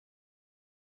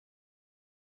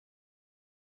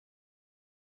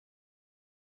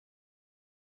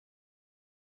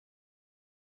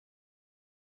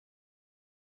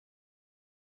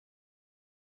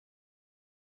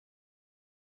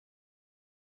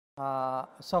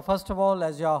So first of all,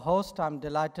 as your host, I'm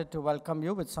delighted to welcome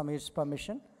you with Samir's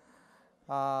permission.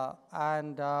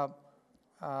 I'm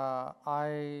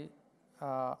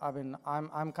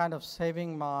kind of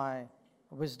saving my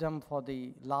wisdom for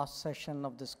the last session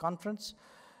of this conference.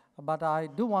 But I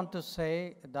do want to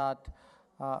say that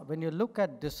when you look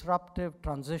at disruptive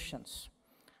transitions,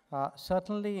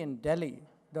 certainly in Delhi,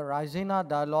 the Raisina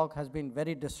Dialogue has been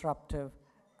very disruptive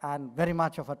and very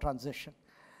much of a transition.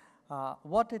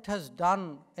 What it has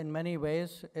done in many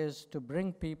ways is to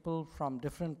bring people from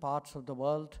different parts of the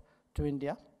world to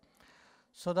India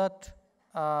so that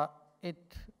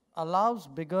it allows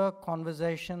bigger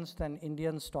conversations than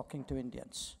Indians talking to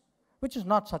Indians, which is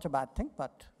not such a bad thing,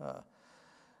 but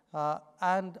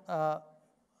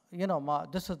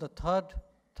this is the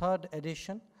third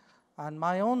edition, and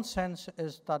my own sense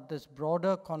is that this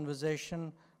broader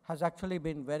conversation has actually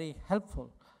been very helpful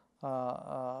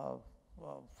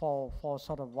for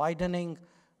sort of widening,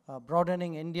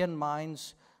 broadening Indian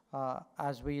minds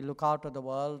as we look out at the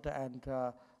world and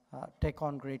take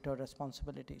on greater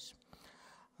responsibilities.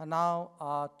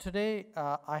 Now, today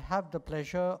I have the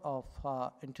pleasure of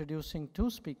introducing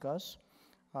two speakers,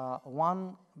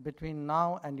 one between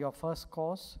now and your first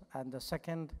course, and the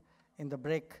second in the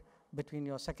break between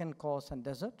your second course and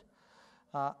dessert.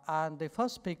 And the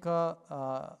first speaker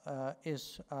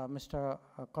is Mr.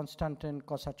 Konstantin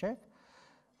Kosachev.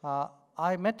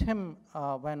 I met him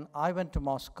when I went to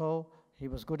Moscow. He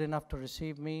was good enough to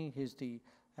receive me. He's the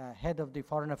head of the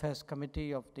Foreign Affairs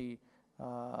Committee of the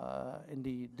in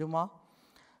the Duma.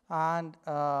 And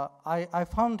I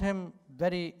found him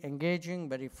very engaging,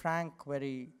 very frank,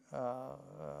 very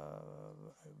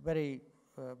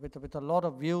with a lot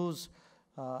of views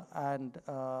and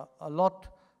a lot,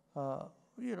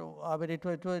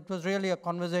 it was really a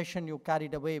conversation you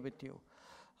carried away with you.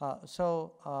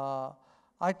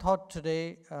 I thought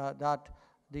today that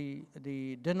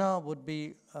the dinner would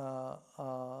be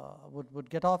would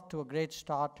get off to a great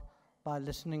start by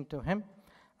listening to him,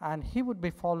 and he would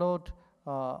be followed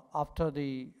after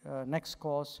the next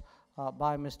course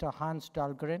by Mr. Hans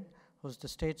Dahlgren, who's the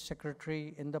State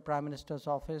Secretary in the Prime Minister's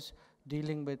office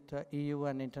dealing with EU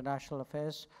and international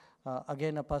affairs.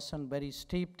 Again, a person very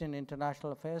steeped in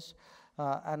international affairs,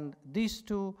 and these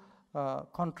two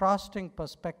contrasting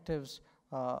perspectives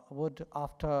would,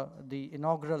 after the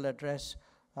inaugural address,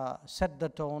 set the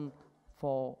tone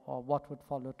for what would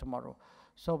follow tomorrow.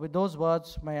 So with those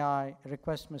words, may I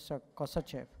request Mr.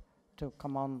 Kosachev to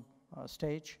come on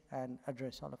stage and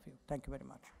address all of you. Thank you very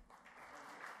much.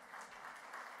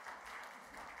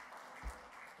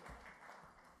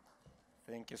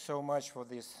 Thank you so much for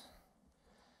this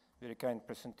very kind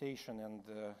presentation, and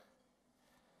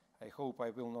I hope I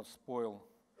will not spoil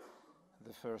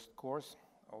the first course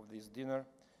of this dinner,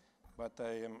 but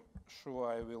I am sure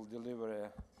I will deliver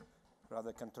a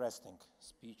rather contrasting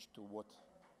speech to what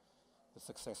the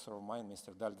successor of mine,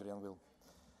 Mr. Dahlgren,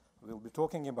 will be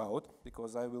talking about,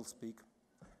 because I will speak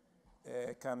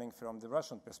coming from the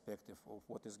Russian perspective of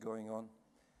what is going on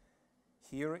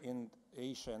here in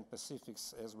Asia and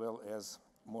Pacifics, as well as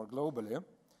more globally.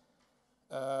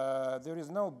 There is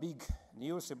no big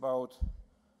news about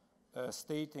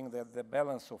stating that the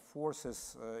balance of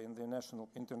forces in the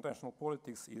international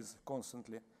politics is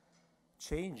constantly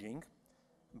changing,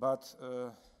 but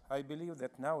I believe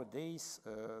that nowadays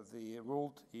the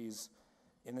world is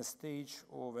in a stage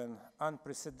of an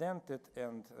unprecedented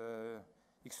and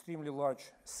extremely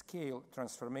large scale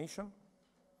transformation,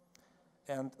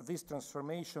 and this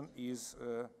transformation is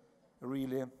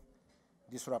really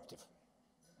disruptive.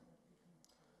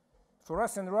 For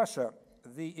us in Russia,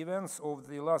 the events of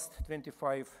the last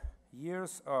 25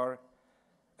 years are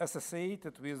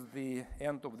associated with the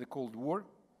end of the Cold War,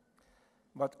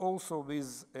 but also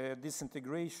with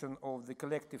disintegration of the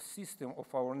collective system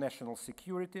of our national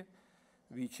security,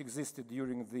 which existed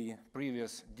during the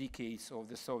previous decades of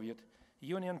the Soviet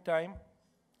Union time.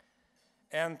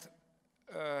 And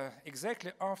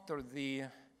exactly after the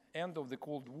end of the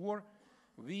Cold War,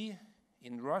 we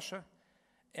in Russia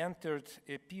entered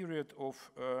a period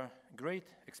of great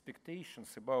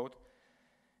expectations about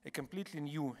a completely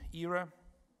new era,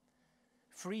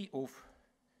 free of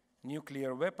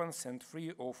nuclear weapons and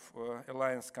free of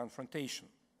alliance confrontation.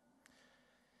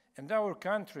 And our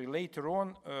country later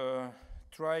on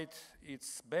tried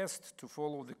its best to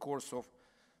follow the course of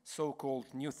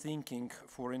so-called new thinking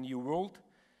for a new world,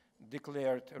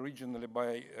 declared originally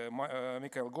by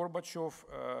Mikhail Gorbachev,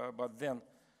 but then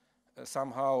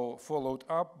somehow followed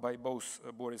up by both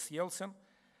Boris Yeltsin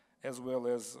as well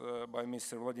as by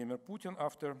Mr. Vladimir Putin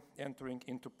after entering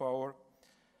into power.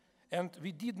 And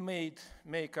we did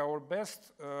make our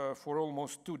best for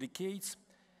almost 2 decades,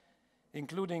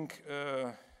 including,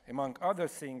 among other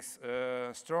things,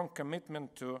 strong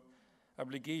commitment to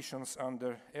obligations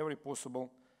under every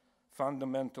possible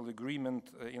fundamental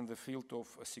agreement in the field of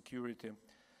security,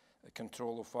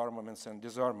 control of armaments and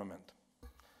disarmament.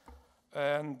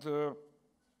 And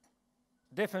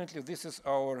definitely this is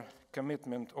our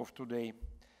commitment of today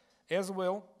as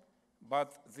well,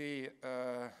 but the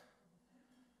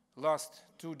last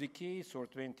 2 decades or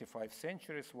 25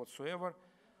 centuries whatsoever,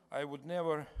 I would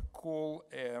never call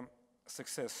a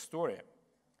success story.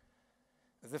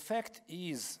 The fact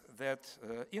is that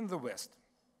in the West,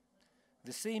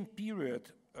 the same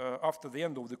period after the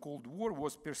end of the Cold War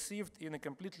was perceived in a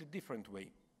completely different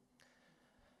way,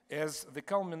 as the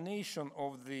culmination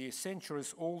of the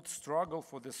centuries-old struggle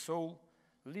for the sole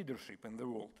leadership in the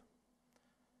world.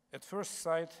 At first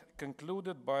sight,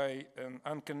 concluded by an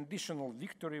unconditional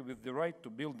victory with the right to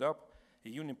build up a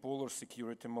unipolar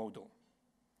security model.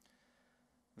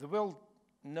 The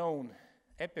well-known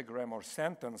epigram or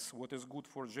sentence, "What is good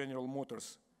for General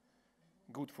Motors,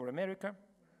 good for America,"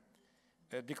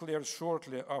 declared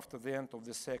shortly after the end of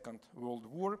the Second World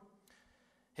War,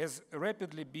 has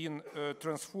rapidly been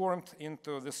transformed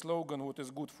into the slogan, "What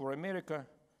is good for America,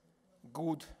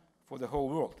 good for the whole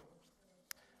world."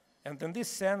 And in this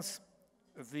sense,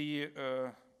 the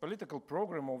political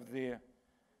program of the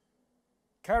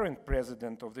current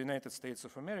president of the United States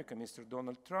of America, Mr.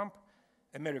 Donald Trump,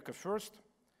 America First,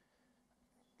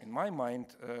 in my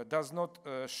mind, does not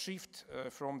shift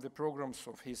from the programs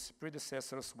of his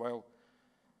predecessors, while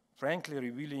frankly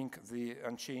revealing the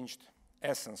unchanged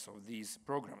essence of these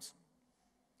programs.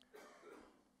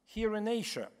 Here in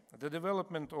Asia, the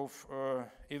development of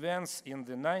events in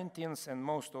the 19th and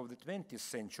most of the 20th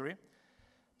century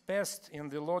passed in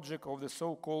the logic of the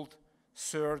so-called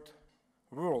Third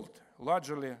World,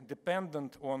 largely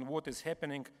dependent on what was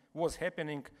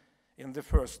happening in the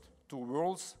first 2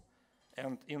 worlds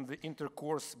and in the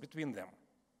intercourse between them.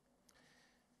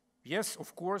 Yes,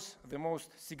 of course, the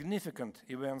most significant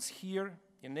events here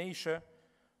in Asia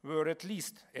were at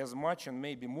least as much and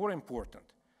maybe more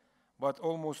important, but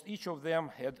almost each of them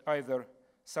had either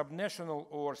subnational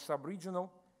or subregional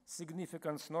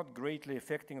significance, not greatly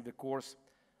affecting the course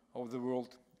of the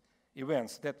world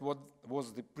events. That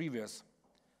was the previous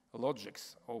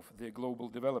logics of the global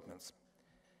developments.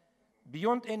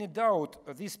 Beyond any doubt,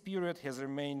 this period has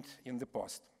remained in the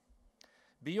past.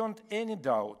 Beyond any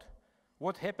doubt,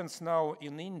 what happens now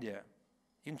in India,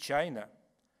 in China,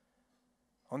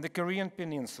 on the Korean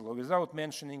Peninsula, without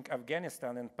mentioning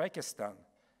Afghanistan and Pakistan,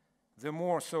 the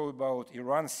more so about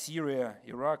Iran, Syria,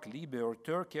 Iraq, Libya, or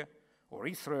Turkey, or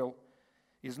Israel,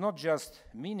 is not just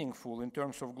meaningful in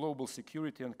terms of global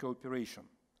security and cooperation.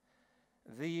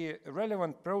 The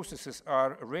relevant processes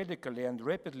are radically and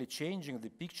rapidly changing the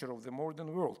picture of the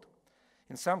modern world,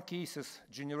 in some cases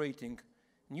generating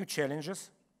new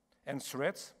challenges and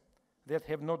threats that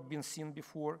have not been seen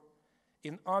before,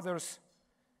 in others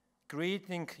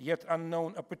creating yet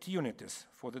unknown opportunities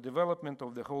for the development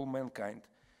of the whole mankind,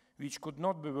 which could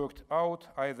not be worked out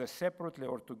either separately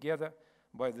or together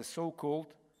by the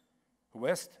so-called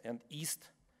West and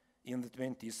East in the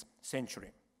 20th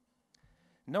century.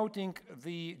 Noting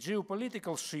the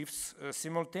geopolitical shifts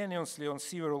simultaneously on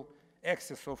several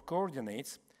axes of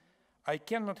coordinates, I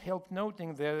cannot help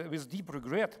noting with deep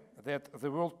regret that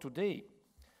the world today,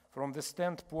 from the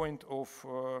standpoint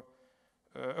of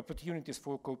opportunities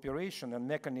for cooperation and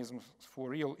mechanisms for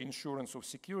real insurance of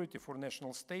security for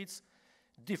national states,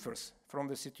 differs from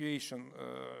the situation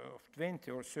of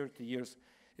 20 or 30 years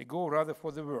ago, rather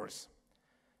for the worse,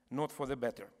 not for the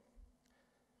better.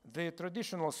 The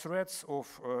traditional threats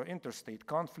of interstate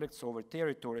conflicts over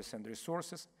territories and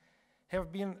resources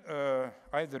have been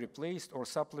either replaced or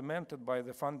supplemented by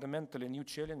the fundamentally new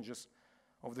challenges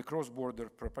of the cross-border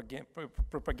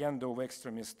propaganda of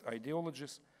extremist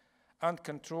ideologies,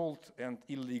 uncontrolled and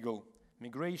illegal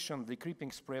migration, the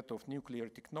creeping spread of nuclear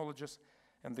technologies,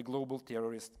 and the global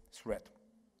terrorist threat.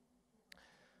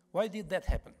 Why did that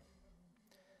happen?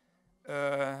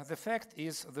 The fact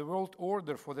is, the world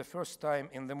order for the first time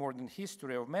in the modern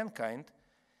history of mankind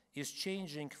is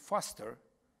changing faster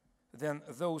than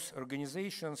those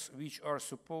organizations which are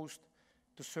supposed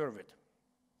to serve it.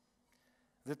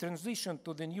 The transition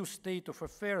to the new state of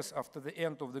affairs after the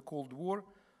end of the Cold War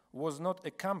was not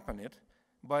accompanied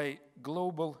by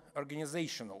global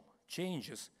organizational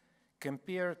changes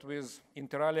compared with,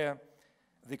 inter alia,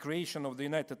 the creation of the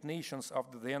United Nations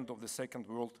after the end of the Second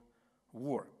World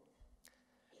War.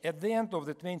 At the end of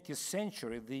the 20th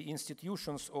century, the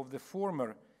institutions of the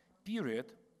former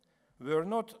period were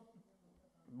not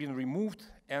been removed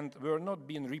and were not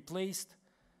being replaced,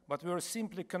 but were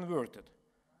simply converted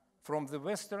from the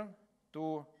Western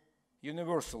to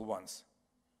universal ones.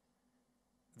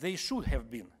 They should have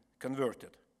been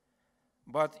converted,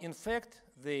 but in fact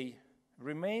they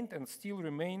remained and still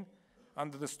remain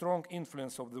under the strong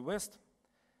influence of the West,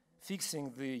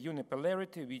 fixing the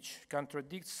unipolarity which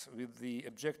contradicts with the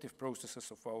objective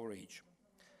processes of our age.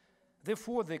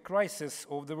 Therefore, the crisis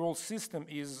of the world system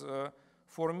is,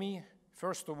 for me,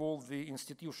 first of all, the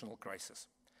institutional crisis.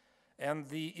 And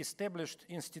the established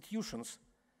institutions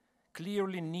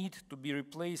clearly need to be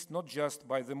replaced not just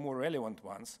by the more relevant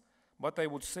ones, but I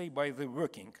would say by the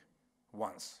working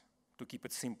ones, to keep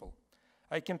it simple.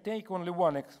 I can take only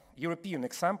one European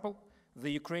example,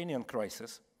 the Ukrainian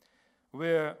crisis,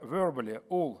 where verbally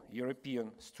all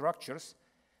European structures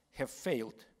have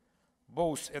failed,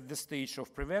 both at the stage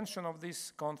of prevention of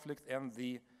this conflict and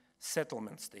the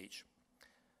settlement stage.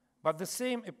 But the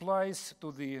same applies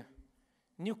to the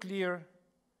nuclear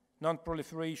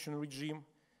non-proliferation regime,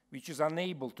 which is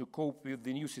unable to cope with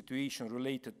the new situation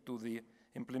related to the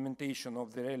implementation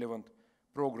of the relevant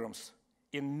programs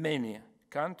in many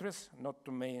countries, not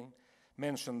to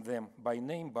mention them by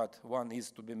name, but one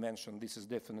is to be mentioned. This is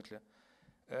definitely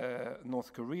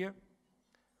North Korea,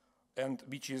 and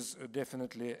which is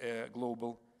definitely a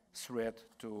global threat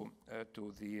to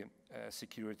the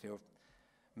security of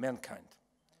mankind.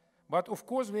 But of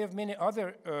course, we have many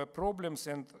other problems,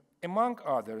 and among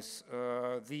others,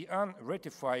 the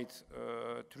unratified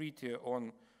treaty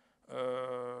on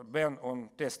ban on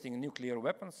testing nuclear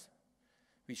weapons,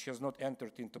 which has not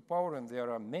entered into power, and there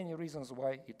are many reasons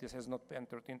why it has not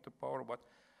entered into power, but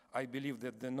I believe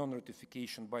that the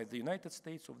non-ratification by the United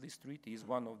States of this treaty is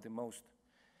one of the most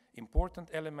important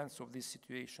elements of this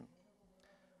situation.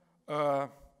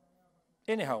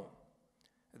 Anyhow,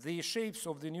 the shapes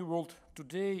of the new world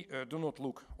today do not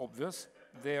look obvious.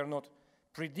 They are not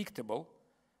predictable.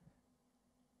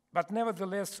 But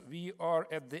nevertheless, we are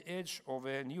at the edge of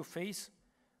a new phase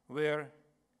where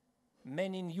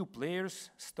many new players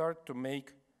start to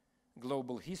make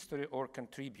global history or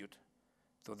contribute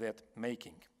to that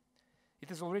making. It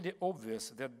is already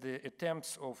obvious that the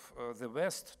attempts of the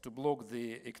West to block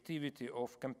the activity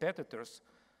of competitors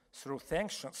through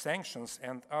sanctions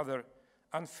and other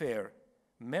unfair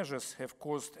measures have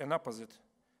caused an opposite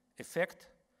effect.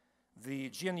 The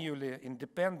genuinely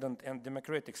independent and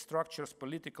democratic structures,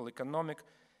 political, economic,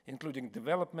 including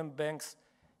development banks,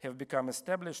 have become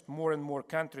established. More and more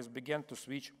countries began to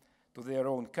switch to their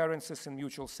own currencies and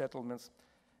mutual settlements,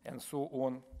 and so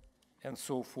on and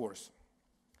so forth.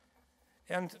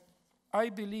 And I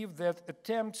believe that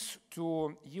attempts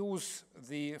to use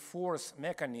the force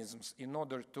mechanisms in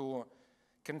order to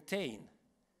contain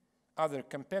other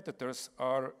competitors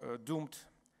are doomed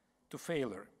to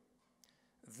failure.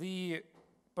 The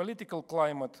political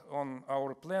climate on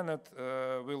our planet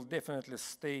will definitely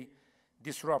stay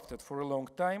disrupted for a long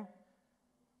time,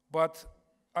 but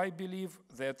I believe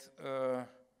that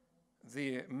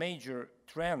the major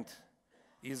trend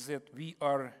is that we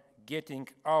are getting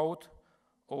out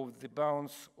of the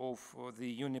bounds of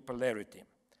the unipolarity,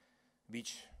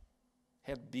 which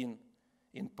had been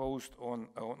imposed on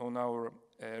our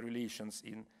relations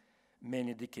in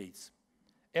many decades.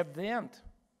 At the end,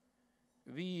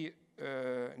 we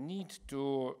need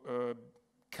to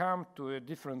come to a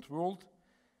different world,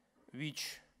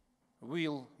 which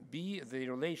will be the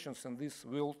relations in this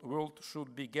world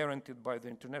should be guaranteed by the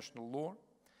international law,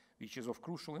 which is of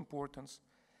crucial importance,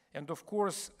 and of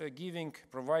course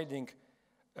providing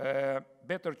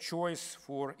better choice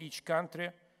for each country,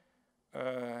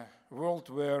 world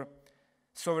where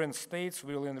sovereign states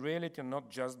will in reality, not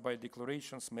just by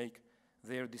declarations, make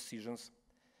their decisions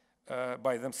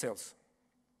by themselves.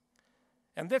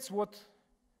 And that's what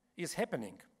is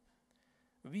happening.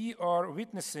 We are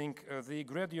witnessing the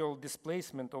gradual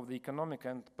displacement of the economic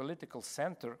and political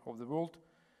center of the world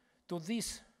to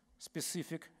this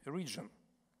specific region.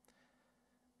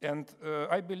 And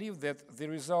I believe that the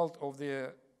result of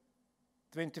the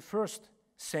 21st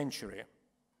century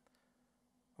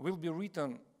will be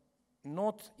written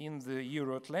not in the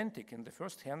Euro-Atlantic in the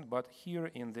first hand, but here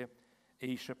in the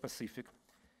Asia-Pacific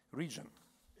region.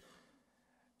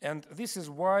 And this is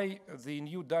why the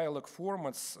new dialogue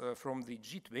formats from the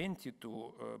G20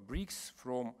 to BRICS,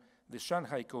 from the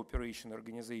Shanghai Cooperation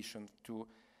Organization to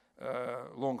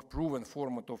long-proven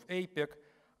format of APEC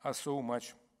are so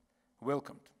much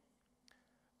welcomed.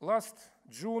 Last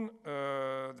June,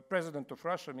 the President of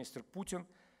Russia, Mr. Putin,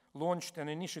 launched an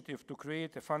initiative to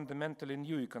create a fundamentally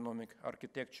new economic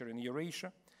architecture in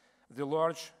Eurasia, the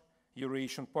large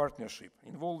Eurasian Partnership,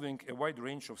 involving a wide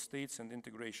range of states and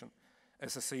integration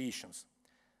associations.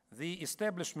 The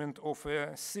establishment of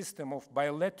a system of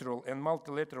bilateral and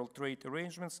multilateral trade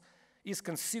arrangements is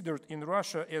considered in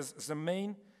Russia as the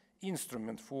main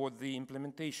instrument for the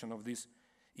implementation of this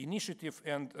initiative,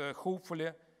 and hopefully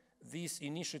this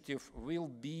initiative will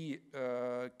be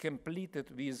completed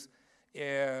with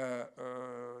a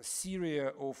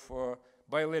series of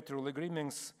bilateral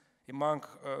agreements, among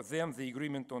them the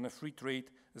agreement on a free trade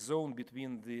zone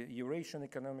between the Eurasian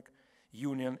Economic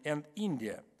Union and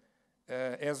India,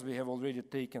 as we have already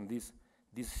taken this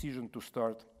decision to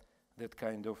start that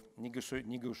kind of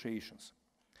negotiations.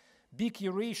 Big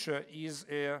Eurasia is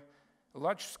a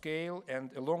large-scale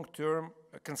and a long-term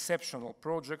conceptual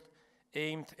project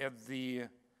aimed at the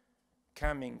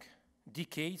coming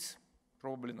decades,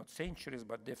 probably not centuries,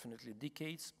 but definitely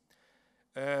decades.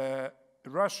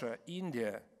 Russia,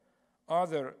 India,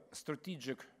 other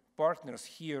strategic partners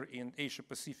here in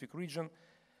Asia-Pacific region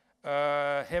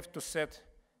have to set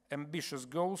ambitious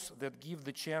goals that give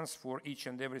the chance for each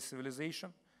and every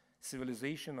civilization,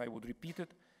 I would repeat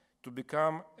it, to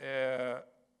become a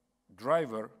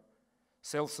driver,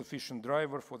 self-sufficient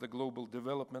driver for the global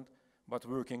development, but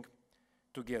working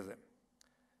together.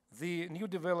 The new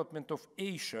development of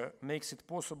Asia makes it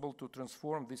possible to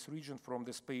transform this region from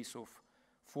the space of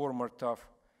former tough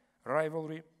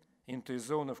rivalry into a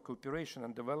zone of cooperation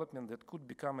and development that could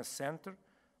become a center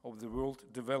of the world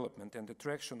development and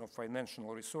attraction of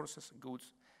financial resources,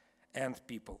 goods, and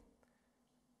people.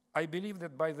 I believe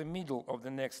that by the middle of the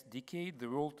next decade, the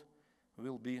world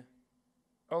will be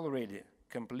already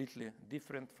completely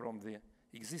different from the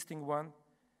existing one,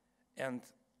 and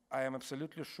I am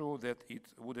absolutely sure that it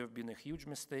would have been a huge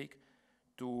mistake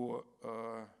to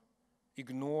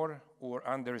ignore or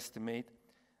underestimate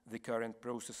the current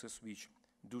processes which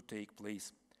do take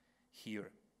place here.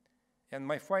 And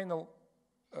my final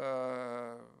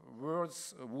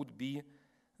words would be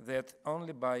that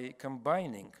only by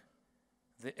combining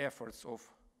the efforts of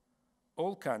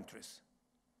all countries,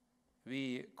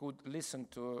 we could listen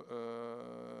to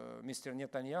Mr.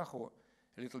 Netanyahu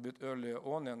a little bit earlier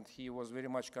on, and he was very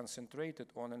much concentrated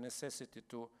on a necessity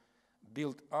to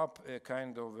build up a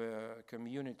kind of a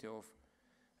community of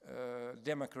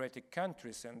democratic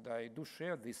countries, and I do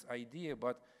share this idea,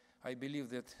 but I believe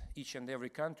that each and every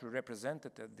country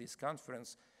represented at this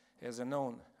conference has a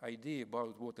known idea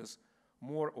about what is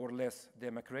more or less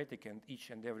democratic, and each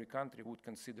and every country would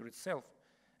consider itself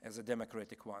as a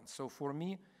democratic one. So for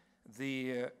me,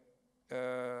 the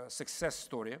success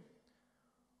story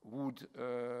would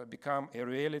become a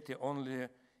reality only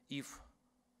if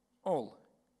all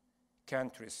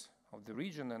countries of the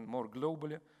region and more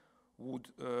globally would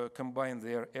combine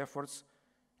their efforts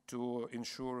to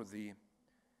ensure the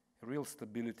real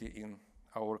stability in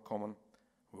our common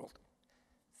world.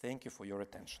 Thank you for your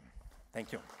attention.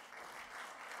 Thank you.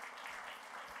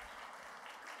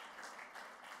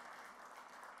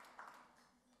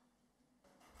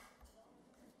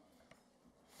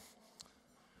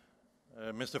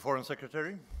 Mr. Foreign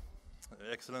Secretary,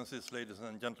 Excellencies, ladies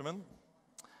and gentlemen,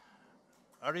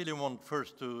 I really want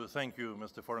first to thank you,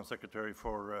 Mr. Foreign Secretary,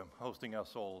 for hosting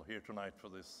us all here tonight for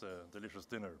this delicious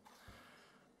dinner.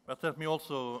 But let me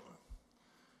also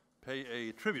pay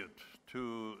a tribute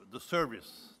to the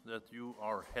service that you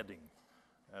are heading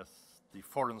as the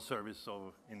Foreign Service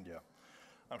of India.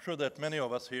 I'm sure that many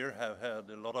of us here have had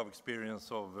a lot of experience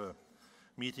of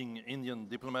meeting Indian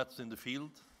diplomats in the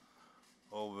field,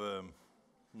 of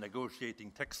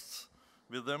negotiating texts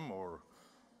with them or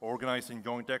organizing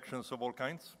joint actions of all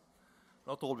kinds.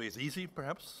 Not always easy,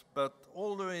 perhaps, but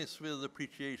always with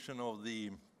appreciation of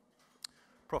the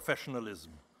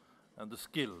professionalism and the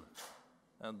skill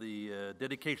and the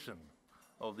dedication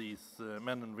of these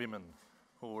men and women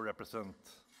who represent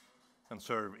and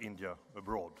serve India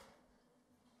abroad.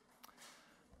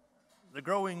 The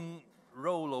growing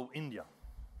role of India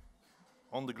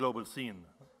on the global scene,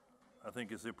 I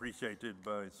think, is appreciated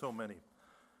by so many,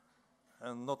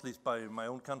 and not least by my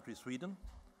own country, Sweden,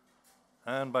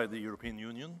 and by the European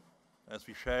Union, as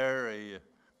we share a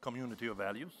community of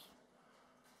values,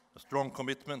 a strong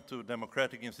commitment to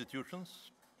democratic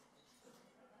institutions,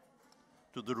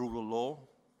 to the rule of law,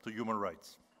 to human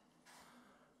rights.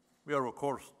 We are, of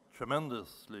course,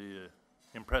 tremendously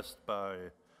impressed by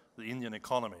the Indian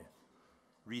economy,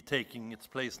 retaking its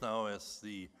place now as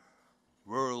the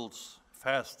world's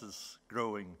fastest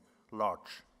growing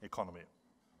large economy.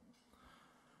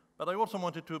 But I also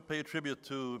wanted to pay tribute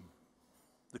to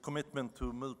the commitment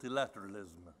to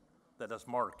multilateralism that has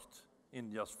marked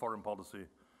India's foreign policy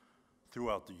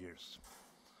throughout the years.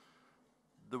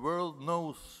 The world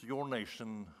knows your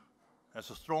nation as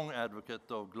a strong advocate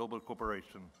of global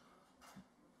cooperation,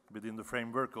 within the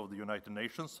framework of the United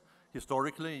Nations.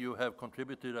 Historically, you have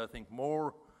contributed, I think,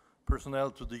 more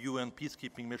personnel to the UN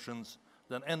peacekeeping missions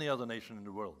than any other nation in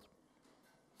the world.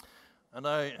 And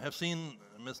I have seen,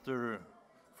 Mr.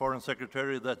 Foreign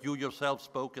Secretary, that you yourself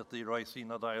spoke at the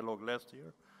Raisina Dialogue last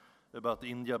year about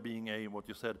India being a, what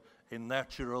you said, a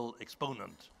natural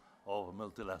exponent of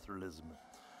multilateralism.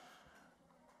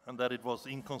 And that it was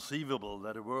inconceivable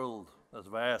that a world as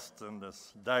vast and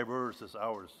as diverse as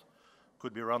ours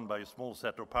could be run by a small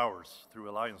set of powers through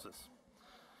alliances.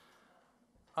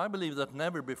 I believe that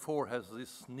never before has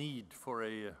this need for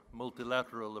a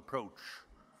multilateral approach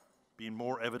been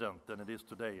more evident than it is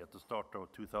today at the start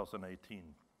of 2018.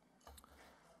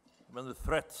 When the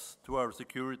threats to our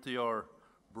security are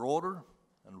broader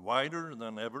and wider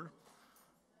than ever,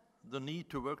 the need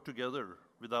to work together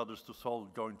with others to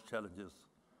solve joint challenges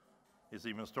is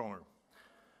even stronger.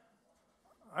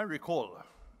 I recall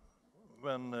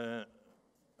when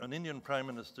an Indian Prime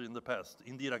Minister in the past,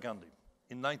 Indira Gandhi,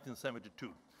 in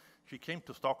 1972, she came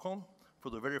to Stockholm for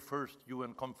the very first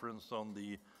UN conference on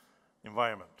the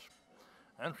environment.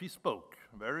 And she spoke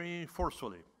very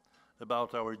forcefully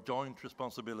about our joint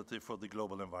responsibility for the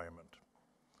global environment.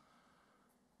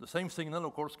 The same signal,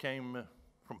 of course, came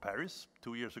from Paris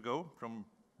 2 years ago, from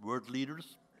world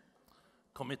leaders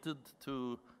committed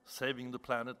to saving the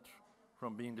planet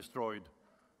from being destroyed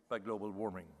by global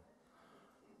warming.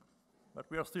 But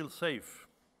we are still safe,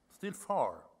 still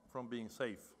far from being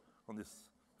safe on this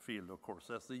field, of course.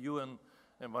 As the UN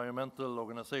Environmental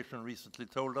Organization recently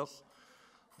told us,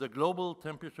 the global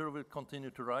temperature will continue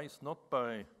to rise, not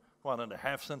by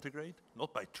 1.5 centigrade,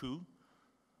 not by 2,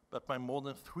 but by more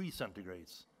than 3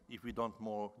 centigrades if we don't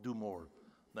do more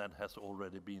than has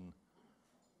already been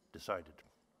decided.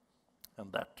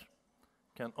 And that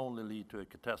can only lead to a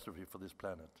catastrophe for this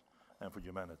planet and for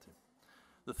humanity.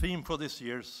 The theme for this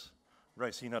year's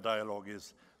Raisina Dialogue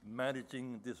is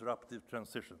managing disruptive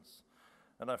transitions.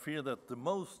 And I fear that the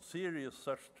most serious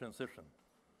such transition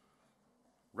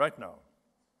right now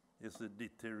is the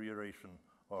deterioration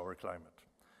of our climate.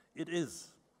 It is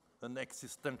an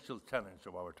existential challenge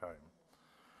of our time,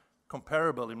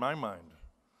 comparable in my mind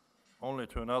only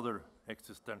to another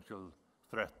existential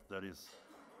threat that is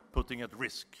putting at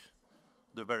risk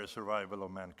the very survival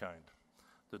of mankind,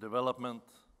 the development,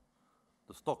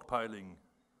 the stockpiling,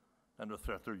 and the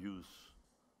threat or use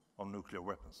of nuclear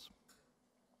weapons.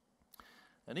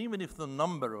 And even if the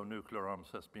number of nuclear arms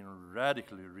has been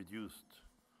radically reduced,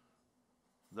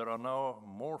 there are now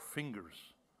more fingers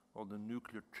on the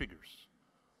nuclear triggers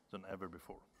than ever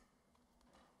before.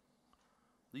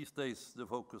 These days, the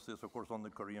focus is, of course, on the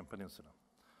Korean Peninsula,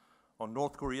 on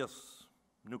North Korea's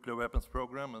nuclear weapons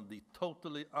program and the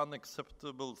totally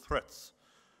unacceptable threats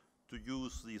to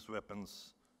use these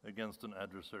weapons against an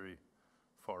adversary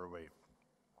far away.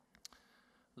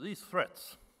 These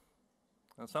threats,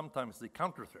 and sometimes the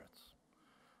counter-threats,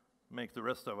 make the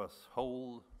rest of us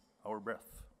hold our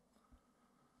breath.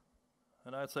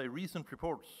 And I'd say recent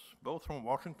reports, both from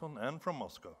Washington and from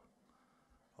Moscow,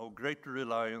 of greater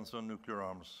reliance on nuclear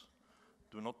arms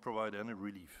do not provide any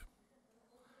relief.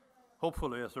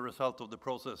 Hopefully, as a result of the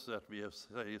process that we have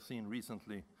seen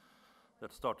recently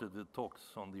that started with talks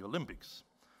on the Olympics,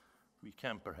 we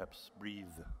can perhaps breathe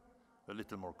a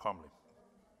little more calmly.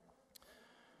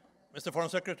 Mr. Foreign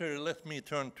Secretary, let me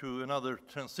turn to another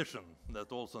transition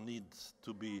that also needs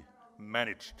to be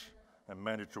managed and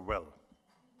managed well.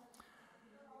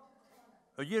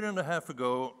 A year and a half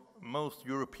ago, most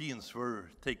Europeans were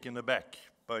taken aback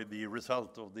by the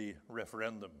result of the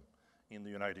referendum in the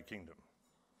United Kingdom.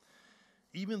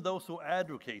 Even those who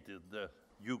advocated the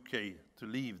UK to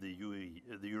leave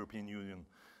the European Union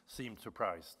seemed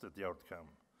surprised at the outcome.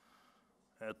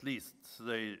 At least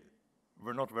they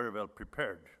were not very well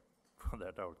prepared for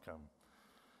that outcome.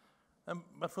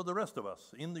 But for the rest of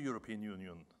us in the European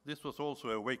Union, this was also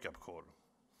a wake-up call.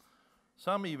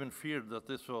 Some even feared that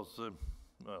this was,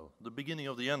 well, the beginning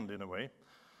of the end in a way,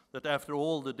 that after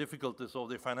all the difficulties of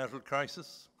the financial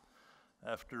crisis,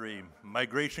 after a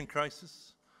migration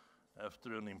crisis,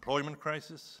 after an employment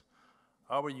crisis,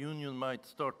 our union might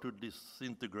start to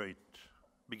disintegrate,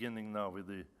 beginning now with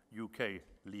the UK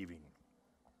leaving.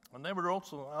 And there were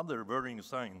also other worrying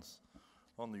signs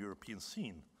on the European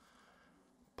scene.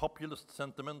 Populist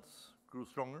sentiments grew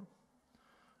stronger.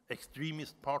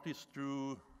 Extremist parties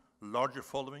drew larger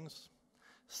followings.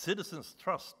 Citizens'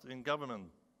 trust in government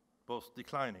was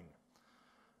declining.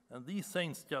 And these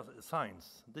signs,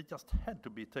 they just had to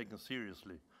be taken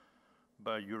seriously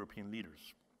by European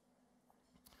leaders.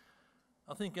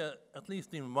 I think at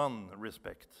least in one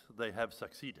respect, they have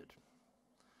succeeded.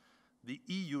 The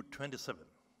EU 27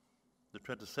 the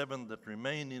 27 that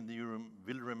remain in the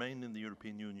will remain in the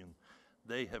European Union,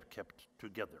 they have kept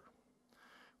together.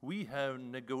 We have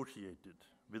negotiated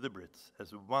with the Brits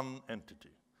as one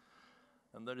entity,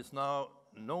 and there is now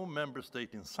no member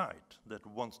state in sight that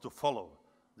wants to follow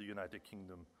the United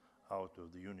Kingdom out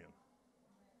of the Union.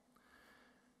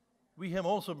 We have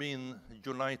also been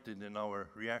united in our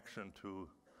reaction to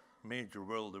major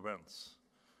world events.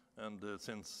 And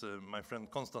since my friend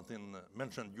Konstantin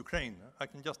mentioned Ukraine, I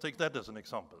can just take that as an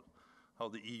example, how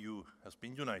the EU has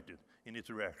been united in its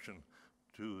reaction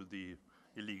to the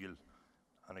illegal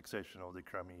annexation of the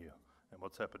Crimea and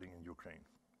what's happening in Ukraine.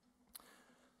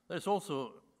 There's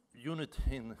also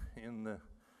unity in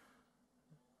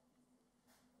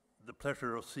the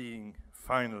pleasure of seeing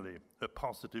finally a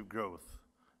positive growth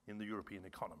in the European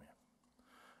economy.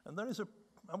 And there is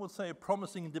I would say, a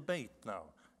promising debate now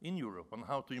in Europe on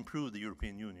how to improve the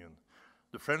European Union.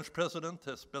 The French president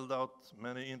has spelled out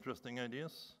many interesting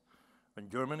ideas. When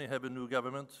Germany have a new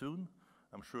government soon,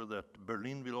 I'm sure that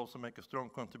Berlin will also make a strong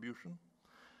contribution.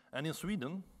 And in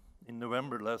Sweden, in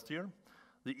November last year,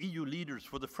 the EU leaders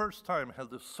for the first time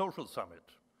held a social summit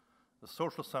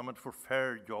for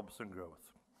fair jobs and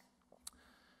growth.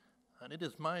 And it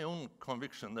is my own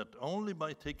conviction that only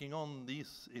by taking on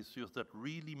these issues that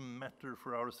really matter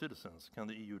for our citizens can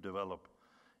the EU develop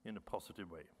in a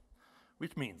positive way.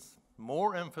 Which means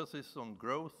more emphasis on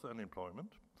growth and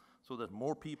employment, so that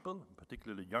more people,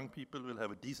 particularly young people, will have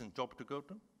a decent job to go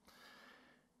to.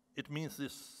 It means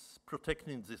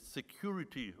protecting the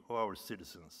security of our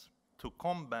citizens to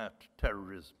combat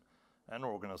terrorism and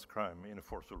organized crime in a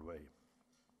forceful way.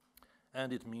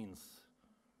 And it means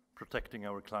protecting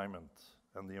our climate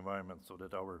and the environment so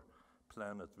that our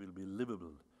planet will be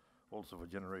livable also for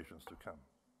generations to come.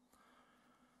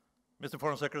 Mr.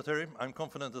 Foreign Secretary, I'm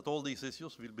confident that all these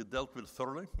issues will be dealt with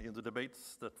thoroughly in the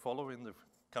debates that follow in the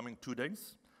coming 2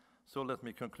 days. So let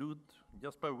me conclude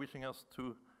just by wishing us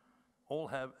to all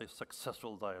have a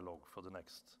successful dialogue for the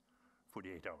next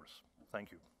 48 hours.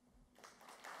 Thank you.